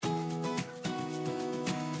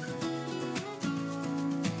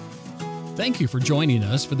Thank you for joining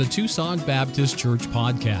us for the Tucson Baptist Church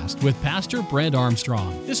podcast with Pastor Brent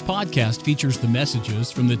Armstrong. This podcast features the messages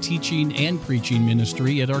from the teaching and preaching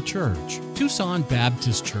ministry at our church. Tucson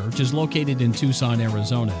Baptist Church is located in Tucson,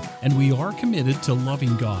 Arizona, and we are committed to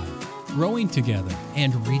loving God, growing together,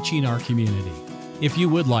 and reaching our community. If you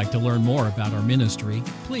would like to learn more about our ministry,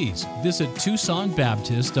 please visit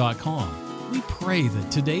TucsonBaptist.com. We pray that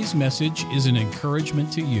today's message is an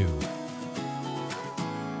encouragement to you.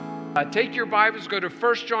 Take your Bibles, go to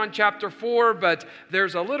 1 John chapter 4, but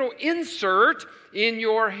there's a little insert in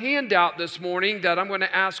your handout this morning that I'm going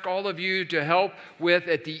to ask all of you to help with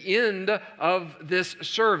at the end of this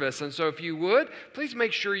service. And so if you would, please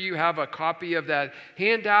make sure you have a copy of that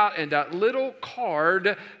handout and that little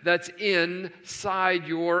card that's inside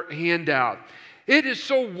your handout. It is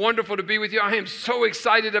so wonderful to be with you. I am so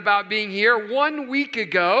excited about being here. 1 week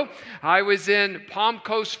ago, I was in Palm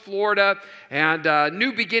Coast, Florida, and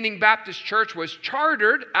New Beginning Baptist Church was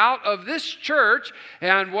chartered out of this church,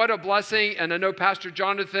 and what a blessing. And I know Pastor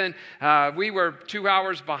Jonathan, we were 2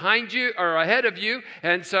 hours behind you, or ahead of you,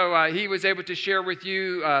 and so he was able to share with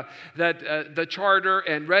you the charter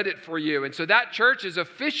and read it for you. And so that church is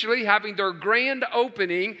officially having their grand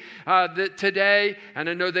opening today, and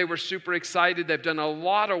I know they were super excited. They've done a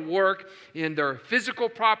lot of work in their physical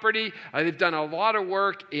property. They've done a lot of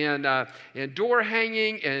work in door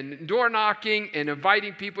hanging and door knocking and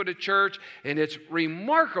inviting people to church. And it's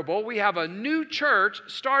remarkable. We have a new church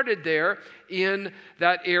started there in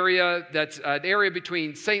that area. That's an area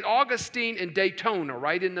between St. Augustine and Daytona,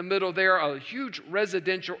 right in the middle there, a huge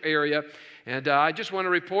residential area. And I just want to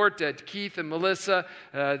report that Keith and Melissa,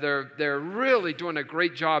 they're really doing a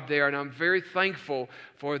great job there, and I'm very thankful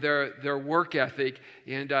for their work ethic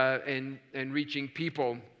and reaching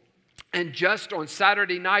people. And just on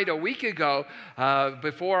Saturday night a week ago,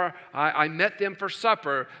 before I met them for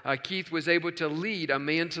supper, Keith was able to lead a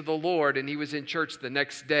man to the Lord, and he was in church the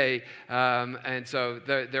next day. And so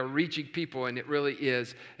they're reaching people, and it really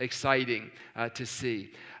is exciting to see.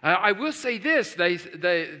 I will say this,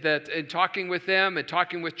 that in talking with them and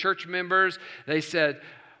talking with church members, they said,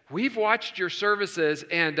 we've watched your services,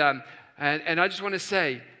 and I just want to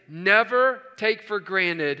say, never take for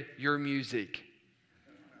granted your music.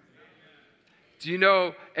 Do you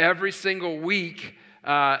know every single week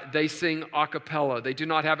they sing a cappella? They do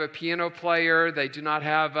not have a piano player. They do not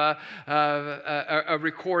have a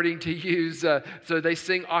recording to use. So they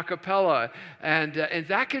sing a cappella. And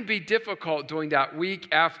that can be difficult doing that week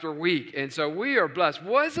after week. And so we are blessed.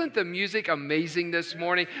 Wasn't the music amazing this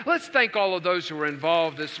morning? Let's thank all of those who were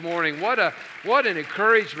involved this morning. What an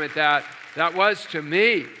encouragement that was to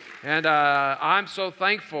me. And I'm so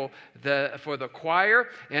thankful for the choir.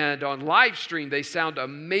 And on live stream, they sound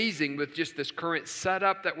amazing with just this current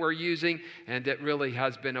setup that we're using. And it really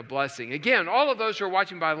has been a blessing. Again, all of those who are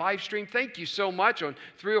watching by live stream, thank you so much. On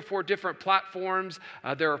 3 or 4 different platforms,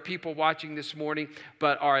 there are people watching this morning.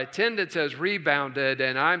 But our attendance has rebounded.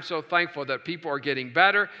 And I'm so thankful that people are getting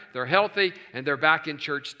better, they're healthy, and they're back in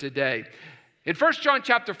church today. In 1 John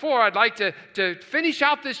chapter 4, I'd like to finish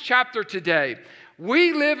out this chapter today.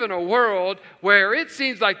 We live in a world where it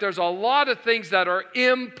seems like there's a lot of things that are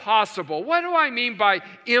impossible. What do I mean by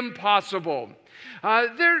impossible?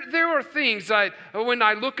 There are things that when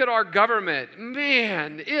I look at our government,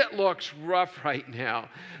 man, it looks rough right now.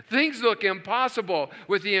 Things look impossible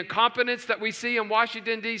with the incompetence that we see in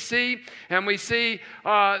Washington, D.C., and we see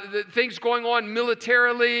the things going on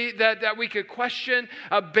militarily that we could question,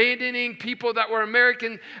 abandoning people that were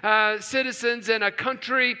American citizens in a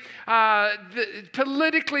country.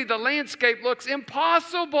 Politically, the landscape looks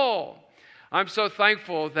impossible. I'm so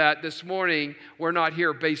thankful that this morning we're not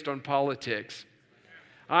here based on politics.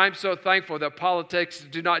 I'm so thankful that politics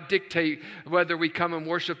do not dictate whether we come and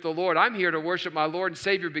worship the Lord. I'm here to worship my Lord and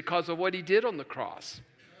Savior because of what He did on the cross.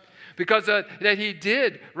 Because that He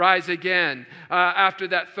did rise again after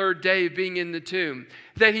that third day of being in the tomb.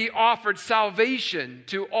 That He offered salvation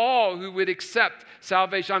to all who would accept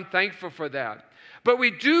salvation. I'm thankful for that. But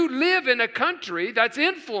we do live in a country that's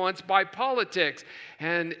influenced by politics.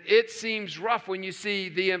 And it seems rough when you see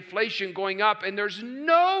the inflation going up and there's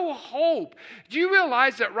no hope. Do you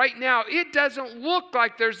realize that right now it doesn't look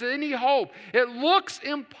like there's any hope? It looks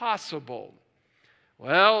impossible.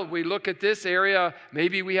 Well, we look at this area,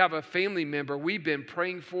 maybe we have a family member we've been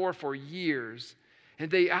praying for years. And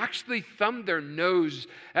they actually thumb their nose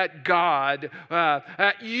at God,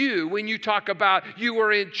 at you, when you talk about you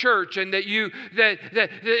were in church and that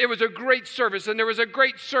it was a great service and there was a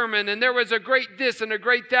great sermon and there was a great this and a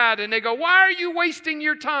great that. And they go, why are you wasting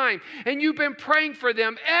your time? And you've been praying for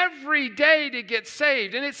them every day to get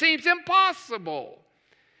saved. And it seems impossible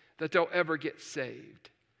that they'll ever get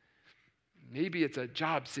saved. Maybe it's a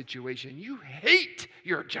job situation. You hate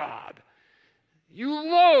your job. You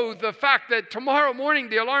loathe the fact that tomorrow morning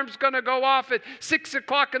the alarm's going to go off at 6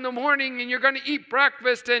 o'clock in the morning and you're going to eat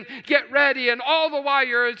breakfast and get ready, and all the while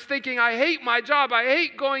you're thinking, I hate my job, I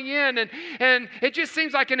hate going in, and it just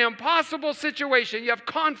seems like an impossible situation. You have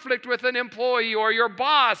conflict with an employee or your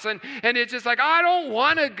boss, and it's just like, I don't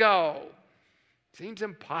want to go. Seems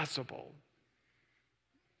impossible.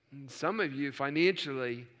 And some of you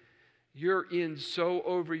financially, you're in so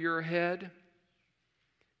over your head.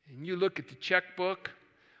 And you look at the checkbook.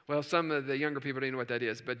 Well, some of the younger people don't know what that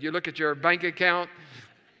is, but you look at your bank account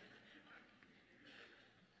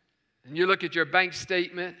and you look at your bank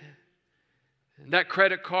statement, and that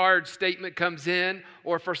credit card statement comes in,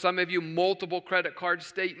 or for some of you, multiple credit card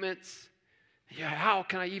statements. Yeah, how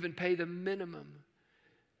can I even pay the minimum?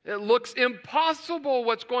 It looks impossible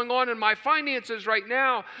what's going on in my finances right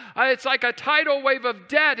now. It's like a tidal wave of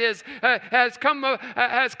debt has come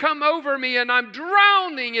over me, and I'm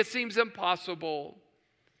drowning. It seems impossible.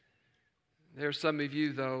 There's some of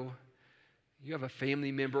you, though, you have a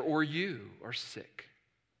family member or you are sick.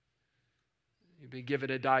 You've been given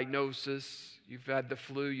a diagnosis. You've had the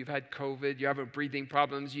flu. You've had COVID. You're having breathing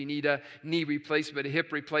problems. You need a knee replacement, a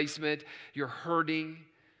hip replacement. You're hurting.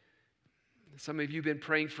 Some of you have been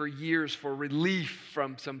praying for years for relief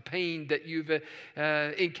from some pain that you've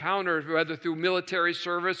encountered, whether through military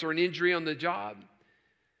service or an injury on the job.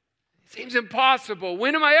 It seems impossible.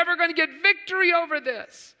 When am I ever going to get victory over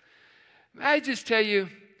this? I just tell you,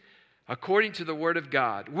 according to the Word of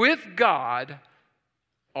God, with God,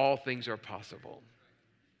 all things are possible.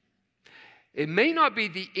 It may not be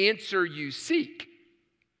the answer you seek,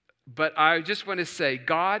 but I just want to say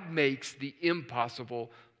God makes the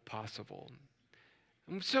impossible possible.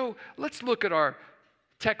 And so let's look at our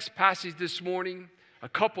text passage this morning. A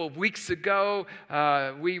couple of weeks ago,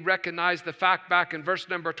 we recognized the fact back in verse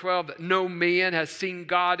number 12 that no man has seen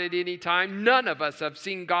God at any time. None of us have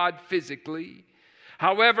seen God physically.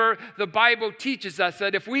 However, the Bible teaches us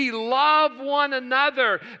that if we love one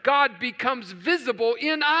another, God becomes visible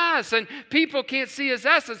in us. And people can't see His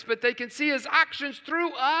essence, but they can see His actions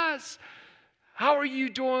through us. How are you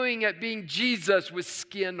doing at being Jesus with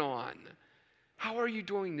skin on? How are you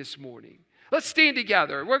doing this morning? Let's stand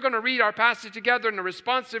together. We're going to read our passage together in a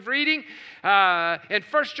responsive reading in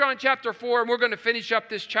 1 John chapter 4, and we're going to finish up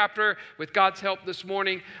this chapter with God's help this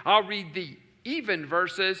morning. I'll read the even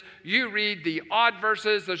verses. You read the odd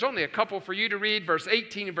verses. There's only a couple for you to read, verse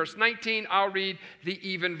 18 and verse 19. I'll read the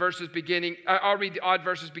even verses beginning. I'll read the odd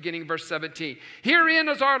verses beginning verse 17. Herein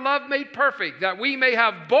is our love made perfect, that we may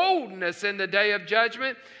have boldness in the day of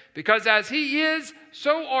judgment, because as He is,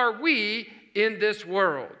 so are we in this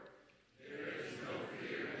world. There is no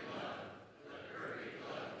fear in love, but perfect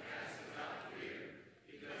love casteth out fear,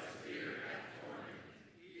 because fear hath torment.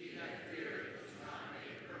 He that feareth is not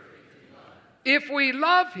made perfect in love. If we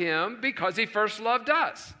love Him because He first loved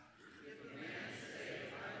us. If a man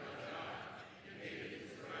say, I love God, and hateth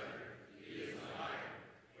his brother, he is a liar.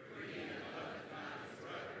 For he that loveth not his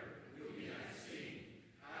brother, whom he hath seen,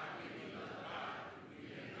 how can he love God, whom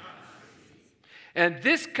he hath not seen? And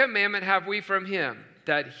this commandment have we from Him,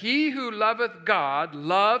 that he who loveth God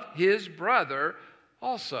love his brother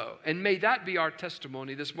also. And may that be our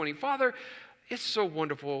testimony this morning. Father, it's so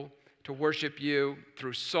wonderful to worship You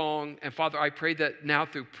through song. And Father, I pray that now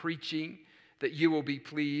through preaching, that You will be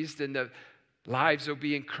pleased and the lives will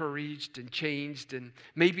be encouraged and changed, and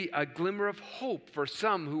maybe a glimmer of hope for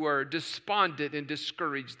some who are despondent and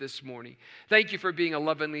discouraged this morning. Thank You for being a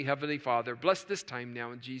lovingly Heavenly Father. Bless this time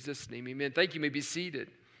now in Jesus' name, amen. Thank you. You may be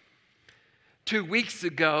seated. 2 weeks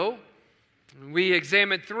ago, we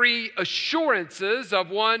examined 3 assurances of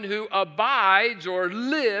one who abides or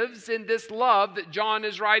lives in this love that John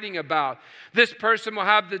is writing about. This person will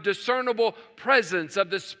have the discernible presence of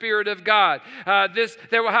the Spirit of God.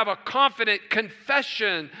 They will have a confident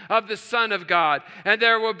confession of the Son of God. And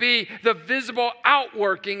there will be the visible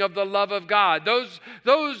outworking of the love of God.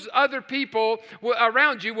 Those other people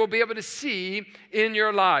around you will be able to see in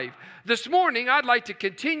your life. This morning, I'd like to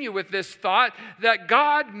continue with this thought that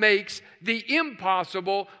God makes the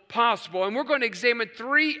impossible possible. And we're going to examine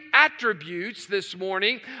 3 attributes this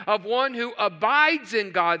morning of one who abides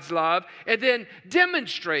in God's love and then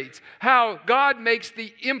demonstrates how God makes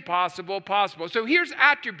the impossible possible. So here's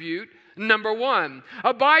attribute number 1.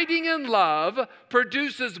 Abiding in love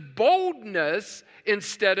produces boldness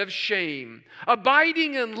instead of shame.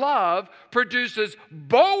 Abiding in love produces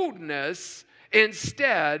boldness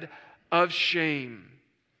instead of shame.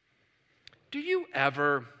 Do you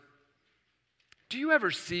ever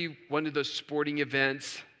see one of those sporting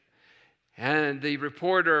events And the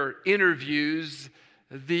reporter interviews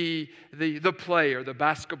the player, the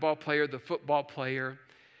basketball player, the football player.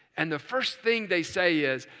 And the first thing they say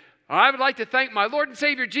is, I would like to thank my Lord and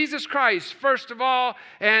Savior, Jesus Christ, first of all.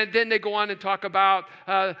 And then they go on and talk about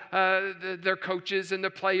their coaches and the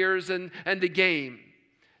players and the game.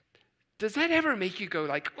 Does that ever make you go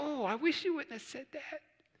like, oh, I wish you wouldn't have said that?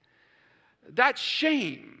 That's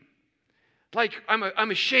shame. Like,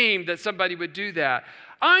 I'm ashamed that somebody would do that.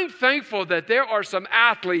 I'm thankful that there are some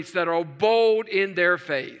athletes that are bold in their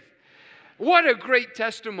faith. What a great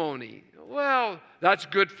testimony. Well, that's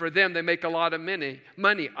good for them. They make a lot of money.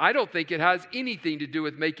 I don't think it has anything to do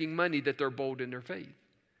with making money that they're bold in their faith.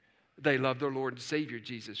 They love their Lord and Savior,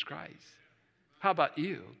 Jesus Christ. How about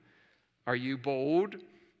you? Are you bold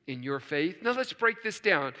in your faith? Now let's break this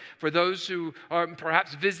down. For those who are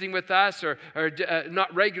perhaps visiting with us or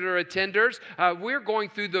not regular attenders, we're going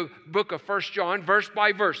through the book of 1 John verse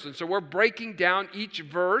by verse. And so we're breaking down each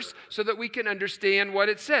verse so that we can understand what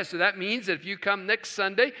it says. So that means that if you come next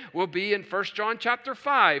Sunday, we'll be in 1 John chapter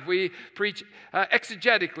 5. We preach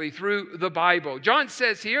exegetically through the Bible. John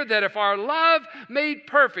says here that if our love made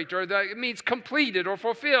perfect, or that it means completed or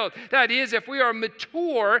fulfilled, that is, if we are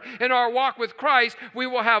mature in our walk with Christ, we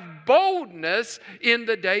will have boldness in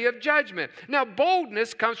the day of judgment. Now,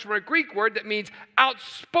 boldness comes from a Greek word that means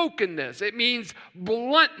outspokenness. It means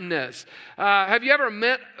bluntness. Have you ever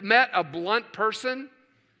met a blunt person?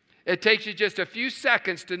 It takes you just a few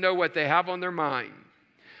seconds to know what they have on their mind.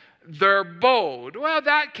 They're bold. Well,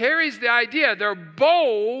 that carries the idea. They're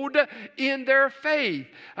bold in their faith.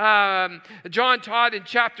 John taught in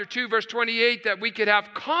chapter 2, verse 28, that we could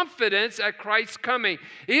have confidence at Christ's coming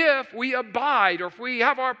if we abide, or if we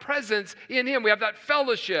have our presence in Him. We have that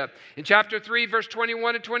fellowship. In chapter 3, verse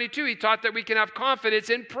 21 and 22, he taught that we can have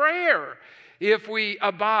confidence in prayer if we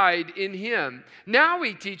abide in Him. Now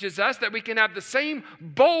he teaches us that we can have the same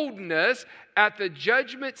boldness at the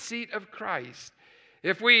judgment seat of Christ.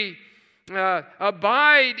 If we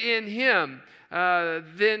abide in Him,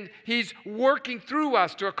 then He's working through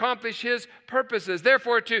us to accomplish His purposes.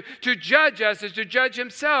 Therefore, to judge us is to judge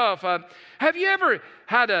Himself. Have you ever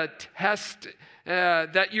had a test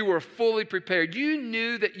that you were fully prepared? You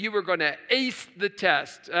knew that you were going to ace the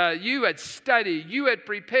test. You had studied. You had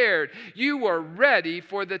prepared. You were ready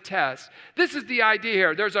for the test. This is the idea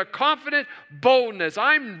here. There's a confident boldness.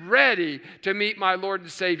 I'm ready to meet my Lord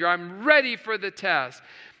and Savior. I'm ready for the test.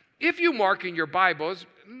 If you mark in your Bibles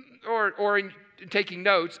or in taking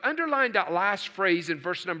notes, underline that last phrase in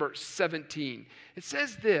verse number 17. It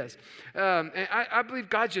says this, and I believe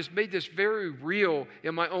God just made this very real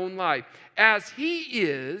in my own life. As He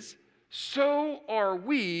is, so are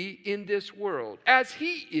we in this world. As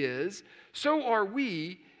He is, so are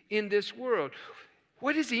we in this world.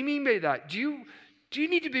 What does He mean by that? Do you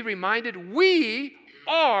need to be reminded? We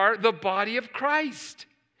are the body of Christ.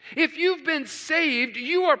 If you've been saved,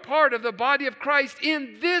 you are part of the body of Christ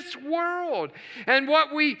in this world. And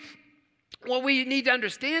what we need to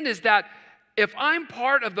understand is that if I'm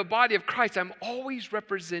part of the body of Christ, I'm always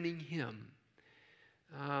representing Him.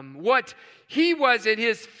 What He was in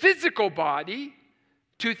His physical body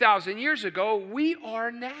 2,000 years ago, we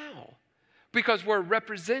are now, because we're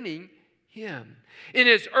representing Him. In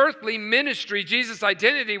His earthly ministry, Jesus'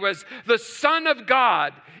 identity was the Son of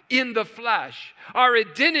God in the flesh. Our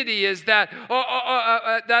identity is that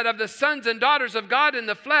of the sons and daughters of God in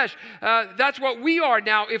the flesh. That's what we are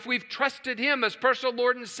now if we've trusted Him as personal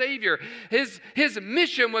Lord and Savior. His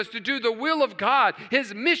mission was to do the will of God.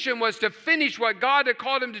 His mission was to finish what God had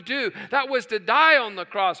called Him to do. That was to die on the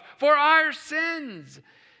cross for our sins.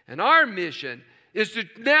 And our mission is to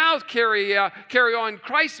now carry on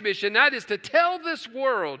Christ's mission. That is to tell this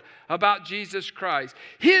world about Jesus Christ.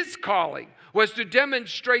 His calling was to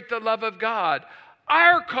demonstrate the love of God.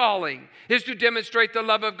 Our calling is to demonstrate the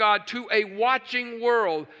love of God to a watching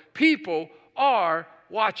world. People are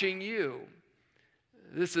watching you.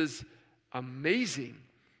 This is amazing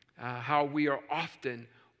how we are often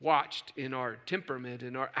watched in our temperament,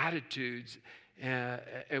 in our attitudes, and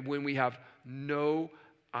when we have no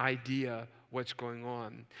idea what's going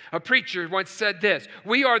on. A preacher once said this: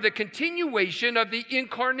 we are the continuation of the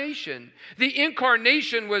incarnation. The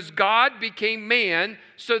incarnation was God became man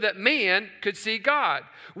so that man could see God.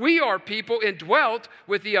 We are people indwelt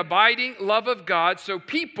with the abiding love of God so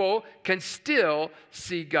people can still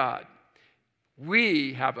see God.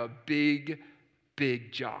 We have a big,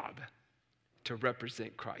 big job to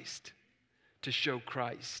represent Christ, to show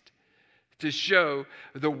Christ, to show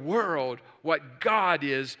the world what God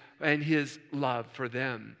is and His love for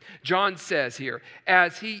them. John says here,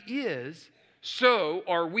 as He is, so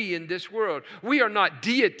are we in this world. We are not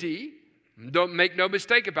deity. Don't make no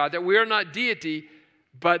mistake about that. We are not deity,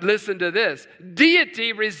 but listen to this.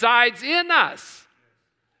 Deity resides in us.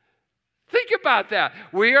 Think about that.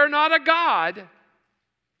 We are not a God.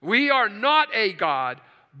 We are not a God,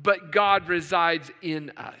 but God resides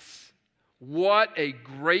in us. What a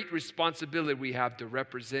great responsibility we have to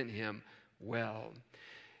represent Him well.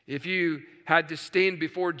 If you had to stand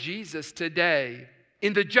before Jesus today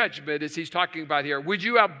in the judgment, as He's talking about here, would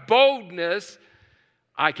you have boldness?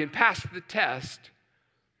 I can pass the test.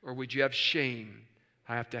 Or would you have shame?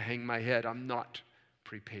 I have to hang my head. I'm not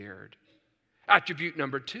prepared. Attribute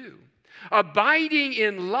number 2. Abiding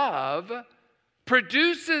in love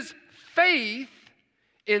produces faith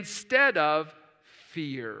instead of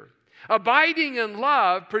fear. Abiding in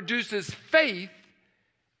love produces faith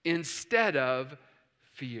instead of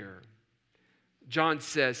fear. John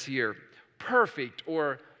says here, perfect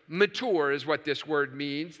or mature is what this word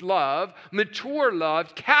means. Love, mature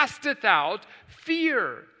love casteth out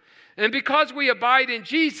fear. And because we abide in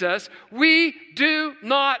Jesus, we do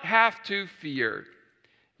not have to fear.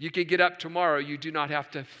 You can get up tomorrow. You do not have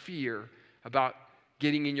to fear about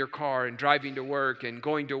getting in your car and driving to work and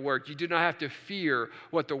going to work. You do not have to fear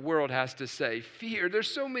what the world has to say. Fear. There's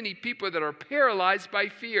so many people that are paralyzed by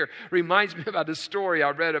fear. Reminds me about a story I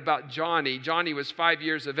read about Johnny. Johnny was 5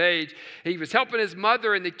 years of age. He was helping his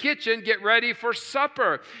mother in the kitchen get ready for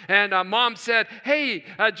supper. And Mom said, hey,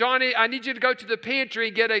 Johnny, I need you to go to the pantry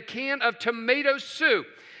and get a can of tomato soup.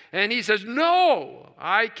 And he says, no,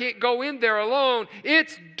 I can't go in there alone.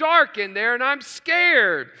 It's dark in there and I'm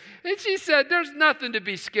scared. And she said, there's nothing to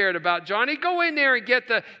be scared about, Johnny. Go in there and get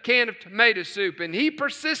the can of tomato soup. And he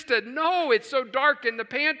persisted, no, it's so dark in the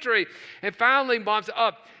pantry. And finally, Mom said,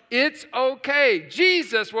 it's okay.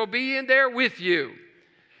 Jesus will be in there with you.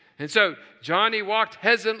 And so Johnny walked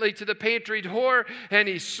hesitantly to the pantry door and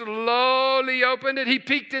he slowly opened it. He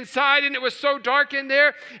peeked inside and it was so dark in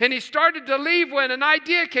there. And he started to leave when an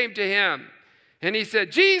idea came to him. And he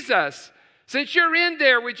said, Jesus, since you're in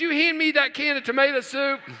there, would you hand me that can of tomato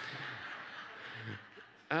soup?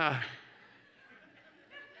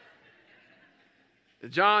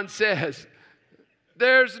 John says,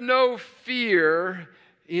 there's no fear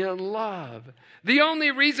in love. The only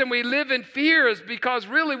reason we live in fear is because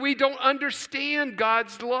really we don't understand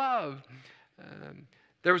God's love.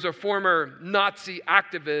 There was a former Nazi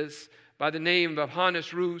activist by the name of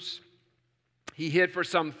Hannes Roos. He hid for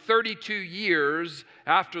some 32 years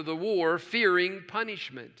after the war, fearing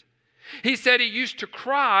punishment. He said he used to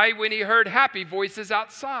cry when he heard happy voices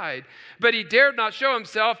outside, but he dared not show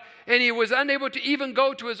himself, and he was unable to even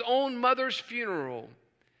go to his own mother's funeral.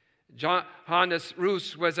 Hannes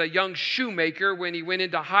Roos was a young shoemaker when he went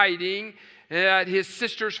into hiding at his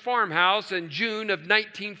sister's farmhouse in June of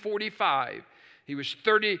 1945. He was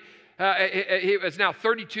now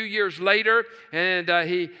 32 years later, and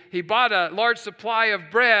he bought a large supply of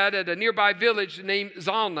bread at a nearby village named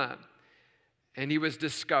Zalna, and he was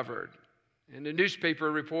discovered. And a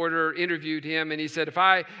newspaper reporter interviewed him, and he said,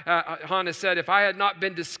 Hannes said, if I had not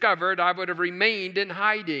been discovered, I would have remained in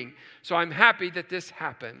hiding. So I'm happy that this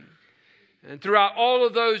happened. And throughout all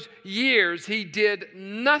of those years, he did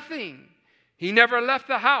nothing. He never left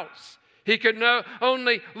the house. He could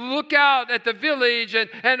only look out at the village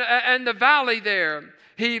and the valley there.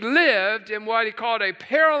 He lived in what he called a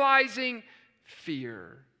paralyzing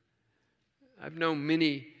fear. I've known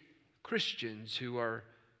many Christians who are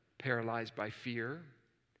paralyzed by fear,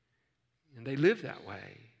 and they live that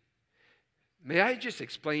way. May I just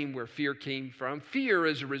explain where fear came from? Fear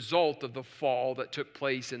is a result of the fall that took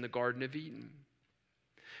place in the Garden of Eden.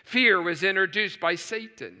 Fear was introduced by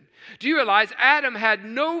Satan. Do you realize Adam had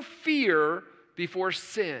no fear before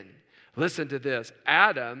sin? Listen to this.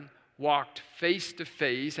 Adam walked face to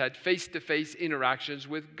face, had face-to-face interactions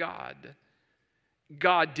with God.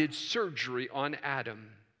 God did surgery on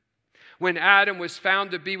Adam. When Adam was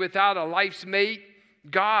found to be without a life's mate,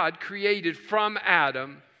 God created from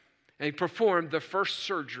Adam and performed the first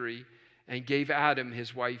surgery and gave Adam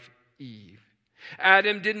his wife Eve.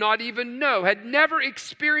 Adam did not even know, had never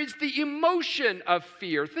experienced the emotion of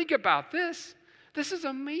fear. Think about this. This is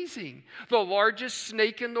amazing. The largest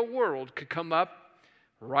snake in the world could come up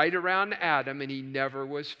right around Adam and he never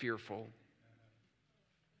was fearful.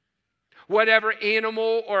 Whatever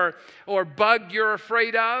animal or bug you're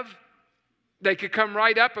afraid of, they could come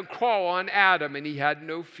right up and crawl on Adam and he had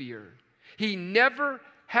no fear. He never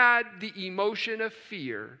had the emotion of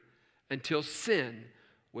fear until sin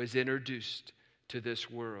was introduced to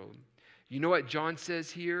this world. You know what John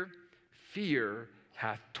says here? Fear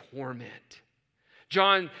hath torment.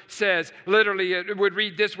 John says, literally, it would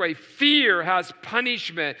read this way: fear has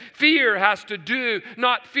punishment. Fear has to do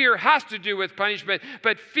with punishment,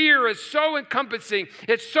 but fear is so encompassing,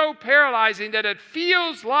 it's so paralyzing that it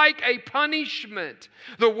feels like a punishment.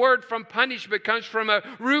 The word from punishment comes from a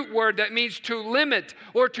root word that means to limit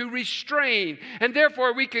or to restrain. And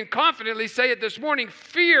therefore, we can confidently say it this morning: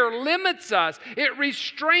 fear limits us, it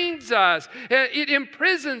restrains us, it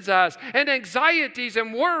imprisons us, and anxieties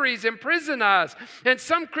and worries imprison us. And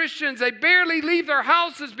some Christians, they barely leave their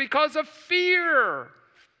houses because of fear.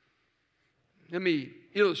 Let me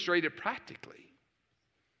illustrate it practically.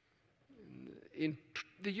 In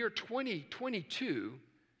the year 2022,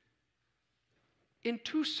 in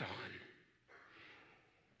Tucson,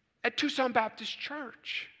 at Tucson Baptist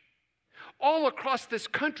Church, all across this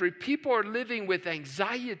country, people are living with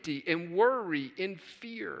anxiety and worry and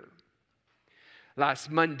fear.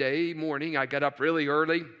 Last Monday morning, I got up really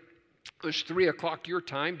early. It was 3 o'clock your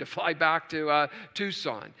time to fly back to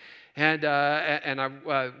Tucson. And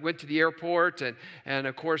I went to the airport, and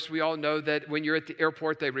of course we all know that when you're at the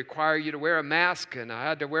airport they require you to wear a mask, and I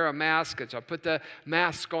had to wear a mask, and so I put the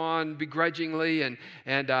mask on begrudgingly, and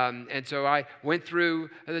so I went through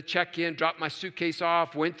the check-in, dropped my suitcase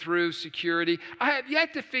off, went through security. I have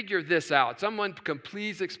yet to figure this out. Someone can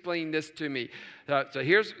please explain this to me.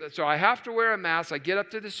 So I have to wear a mask. I get up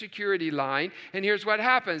to the security line, and here's what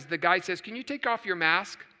happens. The guy says, "Can you take off your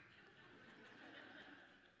mask?"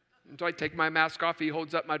 And so I take my mask off. He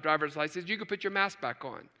holds up my driver's license. "You can put your mask back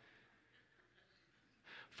on."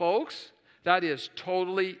 Folks, that is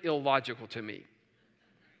totally illogical to me.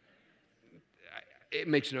 It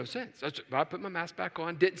makes no sense. I put my mask back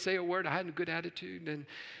on, didn't say a word. I had a good attitude and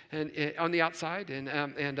on the outside, and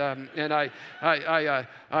I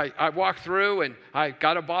walked through, and I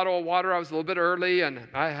got a bottle of water. I was a little bit early, and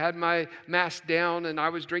I had my mask down, and I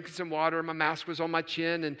was drinking some water. My mask was on my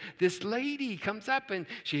chin, and this lady comes up, and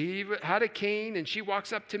she had a cane, and she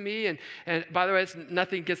walks up to me, and by the way, it's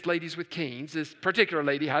nothing against ladies with canes. This particular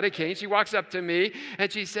lady had a cane. She walks up to me, and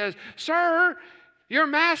she says, "Sir, your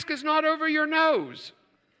mask is not over your nose.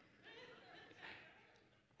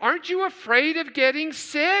 Aren't you afraid of getting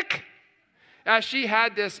sick?" She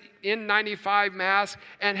had this N95 mask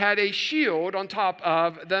and had a shield on top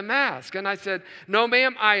of the mask. And I said, "No,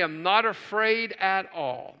 ma'am, I am not afraid at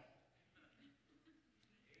all."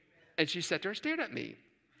 And she sat there and stared at me.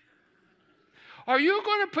 "Are you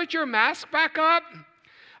going to put your mask back up?"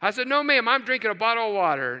 I said, "No, ma'am, I'm drinking a bottle of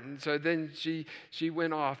water." And so then she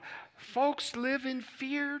went off. Folks live in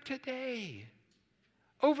fear today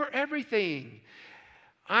over everything.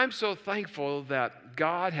 I'm so thankful that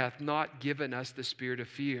God hath not given us the spirit of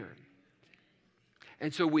fear.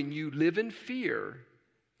 And so when you live in fear,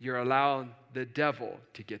 you're allowing the devil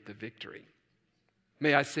to get the victory.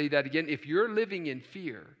 May I say that again? If you're living in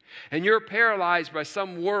fear and you're paralyzed by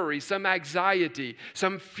some worry, some anxiety,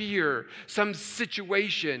 some fear, some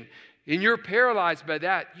situation, and you're paralyzed by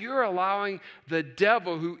that, you're allowing the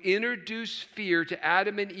devil, who introduced fear to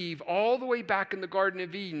Adam and Eve all the way back in the Garden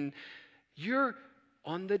of Eden, you're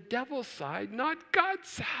on the devil's side, not God's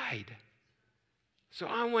side. So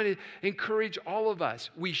I want to encourage all of us.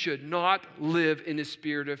 We should not live in a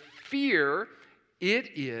spirit of fear. It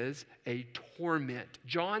is a torment.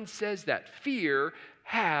 John says that fear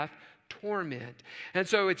hath torment. And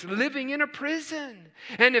so it's living in a prison.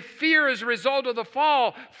 And if fear is a result of the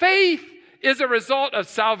fall, faith is a result of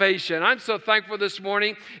salvation. I'm so thankful this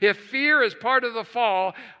morning. If fear is part of the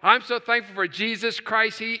fall, I'm so thankful for Jesus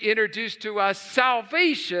Christ. He introduced to us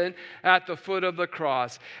salvation at the foot of the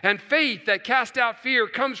cross. And faith that casts out fear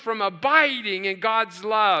comes from abiding in God's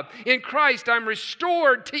love. In Christ, I'm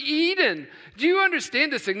restored to Eden. Do you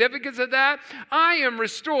understand the significance of that? I am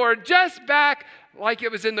restored just back like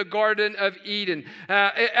it was in the Garden of Eden.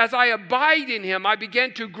 As I abide in Him, I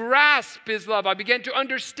began to grasp His love. I began to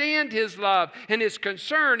understand His love and His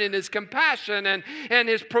concern and His compassion and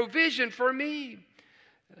His provision for me.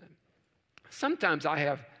 Sometimes I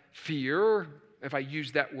have fear, if I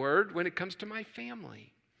use that word, when it comes to my family.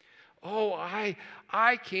 Oh,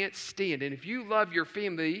 I can't stand. And if you love your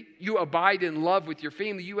family, you abide in love with your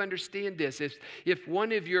family, you understand this. If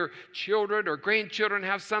one of your children or grandchildren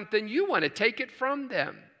have something, you want to take it from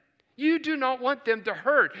them. You do not want them to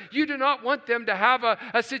hurt. You do not want them to have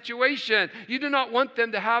a situation. You do not want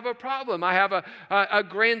them to have a problem. I have a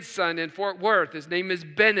grandson in Fort Worth. His name is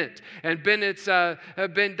Bennett. And Bennett's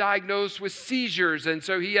been diagnosed with seizures. And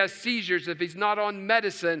so he has seizures. If he's not on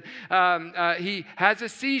medicine, he has a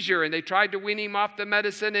seizure. And they tried to wean him off the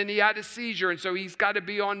medicine, and he had a seizure. And so he's got to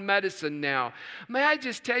be on medicine now. May I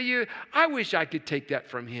just tell you, I wish I could take that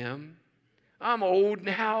from him. I'm old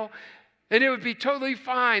now. And it would be totally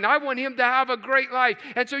fine. I want him to have a great life.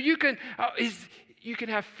 And so you can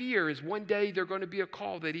have fear as one day there's going to be a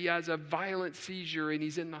call that he has a violent seizure and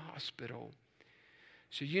he's in the hospital.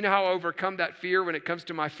 So you know how I overcome that fear when it comes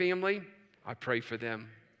to my family? I pray for them.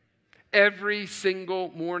 Every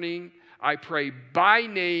single morning, I pray by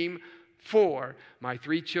name for my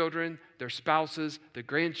 3 children, their spouses, their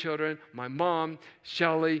grandchildren, my mom,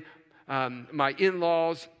 Shelley, my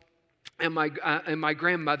in-laws, and my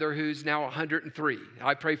grandmother, who's now 103.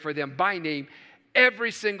 I pray for them by name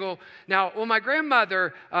every single. Now, well, my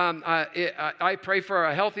grandmother, I pray for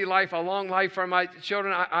a healthy life, a long life for my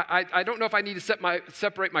children. I don't know if I need to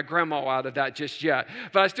separate my grandma out of that just yet,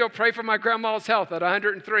 but I still pray for my grandma's health at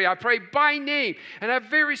 103. I pray by name, and I have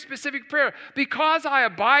very specific prayer. Because I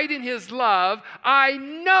abide in his love, I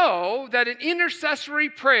know that an intercessory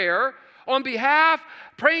prayer on behalf,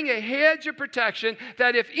 praying a hedge of protection,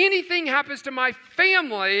 that if anything happens to my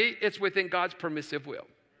family, it's within God's permissive will.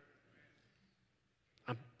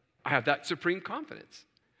 I have that supreme confidence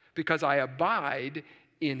because I abide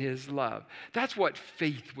in his love. That's what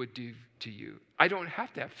faith would do to you. I don't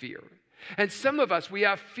have to have fear. And some of us, we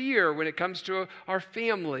have fear when it comes to our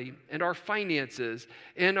family and our finances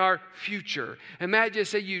and our future. And may I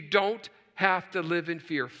just say, you don't have to live in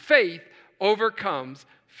fear. Faith overcomes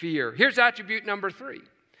fear. Here's attribute number 3.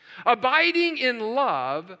 Abiding in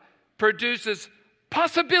love produces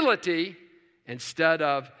possibility instead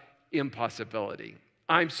of impossibility.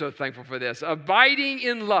 I'm so thankful for this. Abiding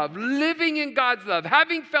in love, living in God's love,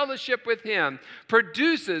 having fellowship with him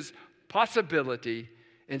produces possibility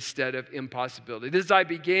instead of impossibility. As I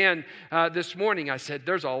began this morning, I said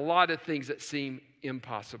there's a lot of things that seem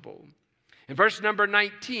impossible. In verse number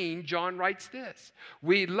 19, John writes this: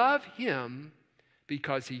 we love him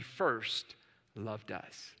because he first loved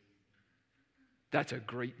us. That's a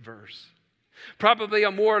great verse. Probably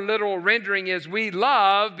a more literal rendering is we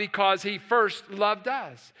love because he first loved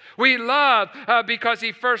us. We love because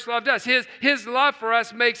he first loved us. His love for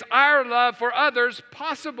us makes our love for others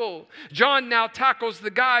possible. John now tackles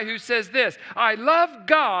the guy who says this: I love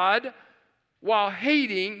God while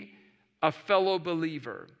hating a fellow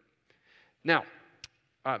believer. Now,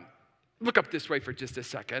 look up this way for just a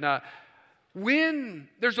second. When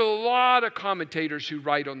there's a lot of commentators who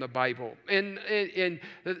write on the Bible, and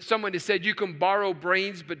someone has said you can borrow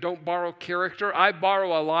brains but don't borrow character. I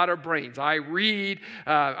borrow a lot of brains. I read.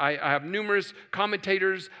 I have numerous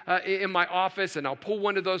commentators in my office, and I'll pull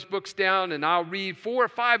one of those books down and I'll read 4 or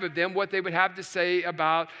 5 of them what they would have to say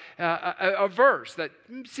about a verse that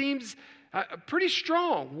seems pretty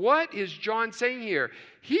strong. What is John saying here?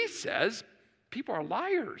 He says people are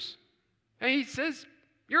liars, and he says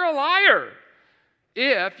you're a liar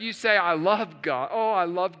if you say, I love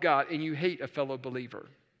God, and you hate a fellow believer.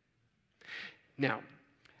 Now,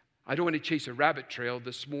 I don't want to chase a rabbit trail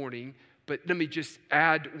this morning, but let me just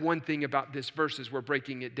add one thing about this verse as we're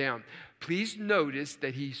breaking it down. Please notice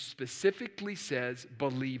that he specifically says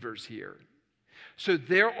believers here. So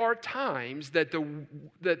there are times that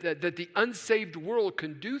the unsaved world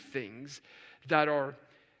can do things that are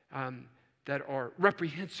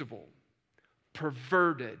reprehensible,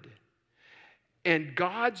 perverted, and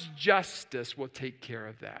God's justice will take care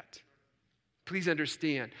of that. Please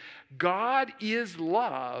understand, God is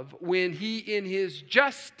love when he in his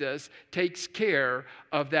justice takes care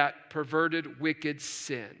of that perverted, wicked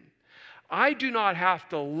sin. I do not have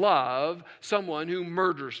to love someone who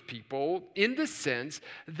murders people in the sense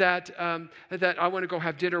that I want to go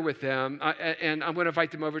have dinner with them and I'm going to invite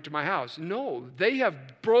them over to my house. No, they have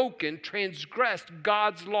transgressed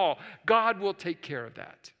God's law. God will take care of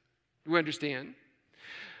that. You understand?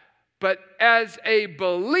 But as a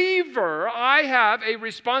believer, I have a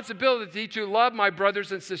responsibility to love my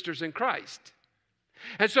brothers and sisters in Christ.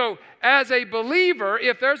 And so, as a believer,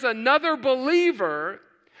 if there's another believer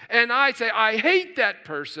and I say, I hate that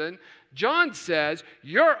person, John says,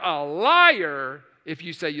 you're a liar if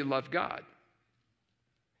you say you love God.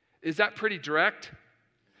 Is that pretty direct?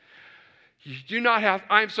 You do not have,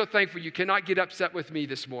 I'm so thankful you cannot get upset with me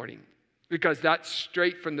this morning because that's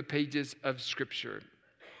straight from the pages of Scripture.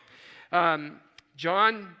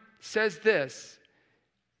 John says this: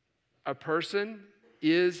 a person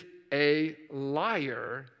is a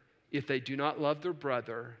liar if they do not love their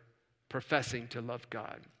brother, professing to love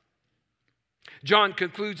God. John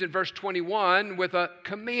concludes in verse 21 with a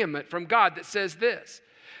commandment from God that says this: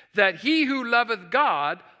 that he who loveth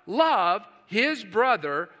God love his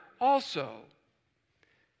brother also.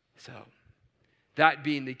 So, that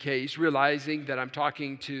being the case, realizing that I'm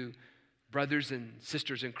talking to brothers and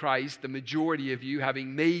sisters in Christ, the majority of you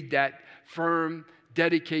having made that firm,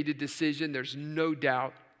 dedicated decision, there's no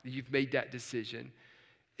doubt that you've made that decision,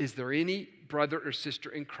 is there any brother or sister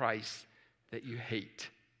in Christ that you hate,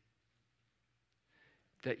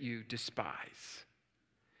 that you despise?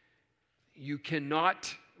 You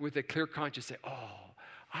cannot, with a clear conscience, say, oh,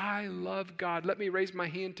 I love God. Let me raise my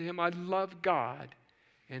hand to him. I love God,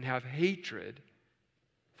 and have hatred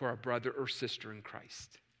for a brother or sister in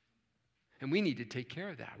Christ. And we need to take care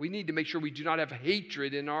of that. We need to make sure we do not have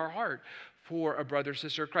hatred in our heart for a brother or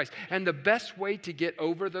sister of Christ. And the best way to get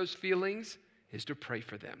over those feelings is to pray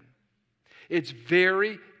for them. It's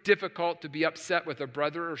very difficult to be upset with a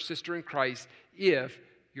brother or sister in Christ if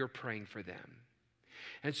you're praying for them.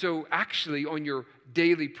 And so actually on your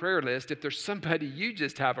daily prayer list, if there's somebody you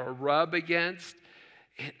just have a rub against,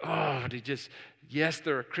 and yes,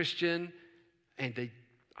 they're a Christian, and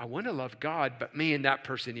I want to love God, but man, that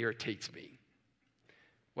person irritates me.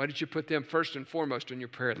 Why don't you put them first and foremost on your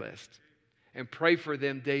prayer list and pray for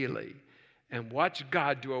them daily and watch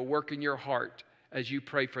God do a work in your heart as you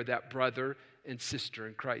pray for that brother and sister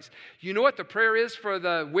in Christ. You know what the prayer is for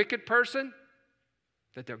the wicked person?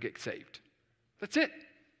 That they'll get saved. That's it.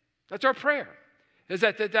 That's our prayer. Is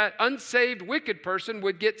that unsaved wicked person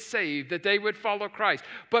would get saved, that they would follow Christ.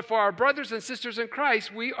 But for our brothers and sisters in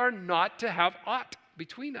Christ, we are not to have aught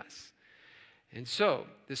between us. And so,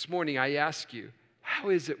 this morning I ask you, how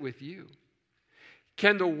is it with you?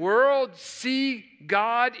 Can the world see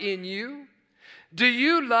God in you? Do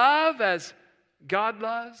you love as God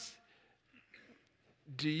loves?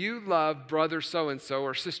 Do you love brother so-and-so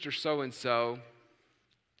or sister so-and-so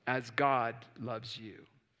as God loves you?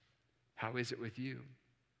 How is it with you?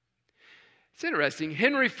 It's interesting.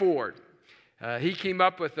 Henry Ford, he came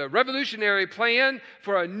up with a revolutionary plan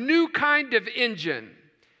for a new kind of engine.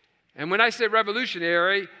 And when I say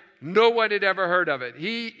revolutionary, no one had ever heard of it.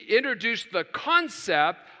 He introduced the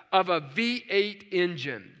concept of a V8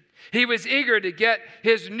 engine. He was eager to get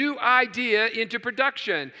his new idea into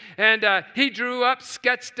production. And he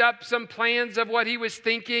sketched up some plans of what he was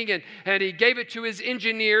thinking, and he gave it to his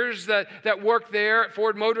engineers that worked there at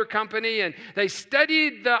Ford Motor Company. And they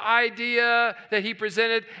studied the idea that he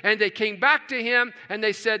presented, and they came back to him, and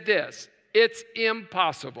they said this: it's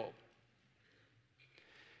impossible.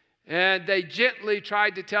 And they gently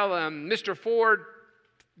tried to tell him, Mr. Ford,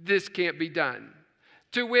 this can't be done.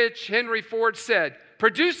 To which Henry Ford said,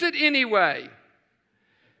 produce it anyway.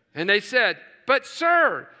 And they said, but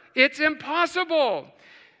sir, it's impossible.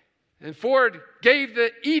 And Ford gave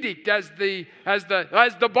the edict as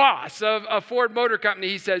the boss of Ford Motor Company.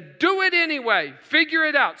 He said, do it anyway. Figure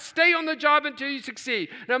it out. Stay on the job until you succeed.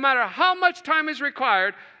 No matter how much time is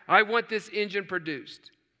required, I want this engine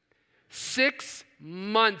produced. 6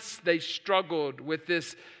 months they struggled with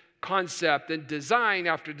this concept and design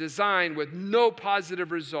after design with no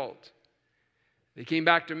positive result. They came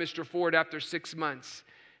back to Mr. Ford after 6 months,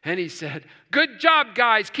 and he said, good job,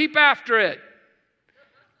 guys, keep after it.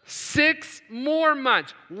 6 more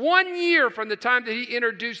months, 1 year from the time that he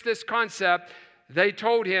introduced this concept, they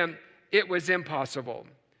told him it was impossible.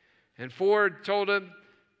 And Ford told him,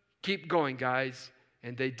 keep going, guys,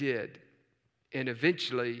 and they did. And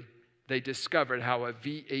eventually, they discovered how a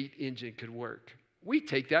V8 engine could work. We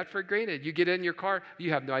take that for granted. You get in your car,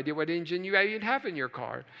 you have no idea what engine you even have in your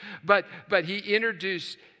car. But he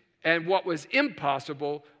introduced, and what was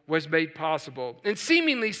impossible was made possible. And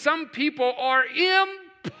seemingly some people are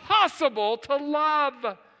impossible to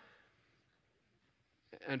love.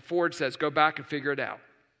 And Ford says, go back and figure it out.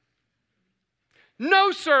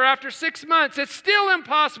 No, sir, after 6 months, it's still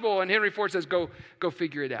impossible. And Henry Ford says, go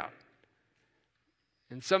figure it out.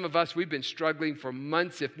 And some of us, we've been struggling for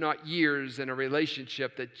months, if not years, in a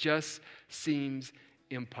relationship that just seems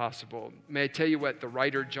impossible. May I tell you what the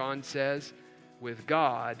writer John says? With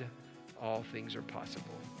God, all things are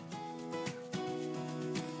possible.